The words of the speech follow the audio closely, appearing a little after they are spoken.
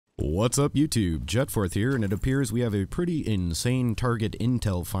What's up YouTube, Jetforth here, and it appears we have a pretty insane target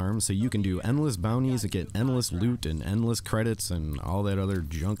intel farm, so you can do endless bounties and get endless loot and endless credits and all that other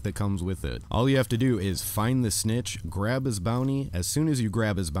junk that comes with it. All you have to do is find the snitch, grab his bounty. As soon as you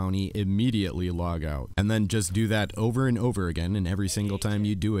grab his bounty, immediately log out. And then just do that over and over again, and every single time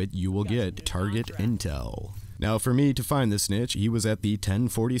you do it, you will get target intel. Now for me to find the snitch, he was at the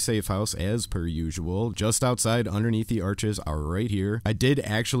 1040 safe house as per usual, just outside underneath the arches are right here. I did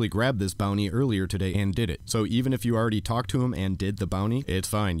actually grab this bounty earlier today and did it. So even if you already talked to him and did the bounty, it's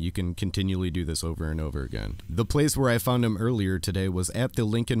fine. You can continually do this over and over again. The place where I found him earlier today was at the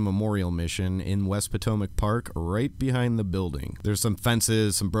Lincoln Memorial Mission in West Potomac Park, right behind the building. There's some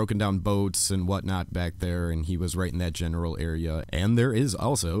fences, some broken down boats and whatnot back there, and he was right in that general area. And there is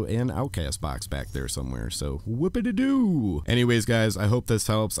also an outcast box back there somewhere, so whoop-a-doo! Anyways guys, I hope this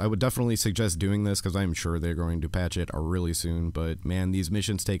helps. I would definitely suggest doing this because I'm sure they're going to patch it really soon, but man, these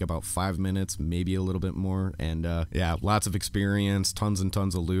missions take about 5 minutes, maybe a little bit more, and yeah, lots of experience, tons and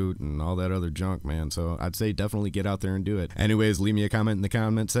tons of loot, and all that other junk, man, so I'd say definitely get out there and do it. Anyways, leave me a comment in the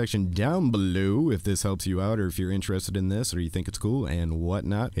comment section down below if this helps you out, or if you're interested in this, or you think it's cool, and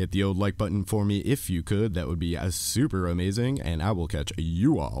whatnot. Hit the old like button for me if you could, that would be super amazing, and I will catch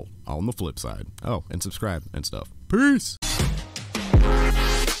you all on the flip side. Oh, and subscribe and stuff. Peace!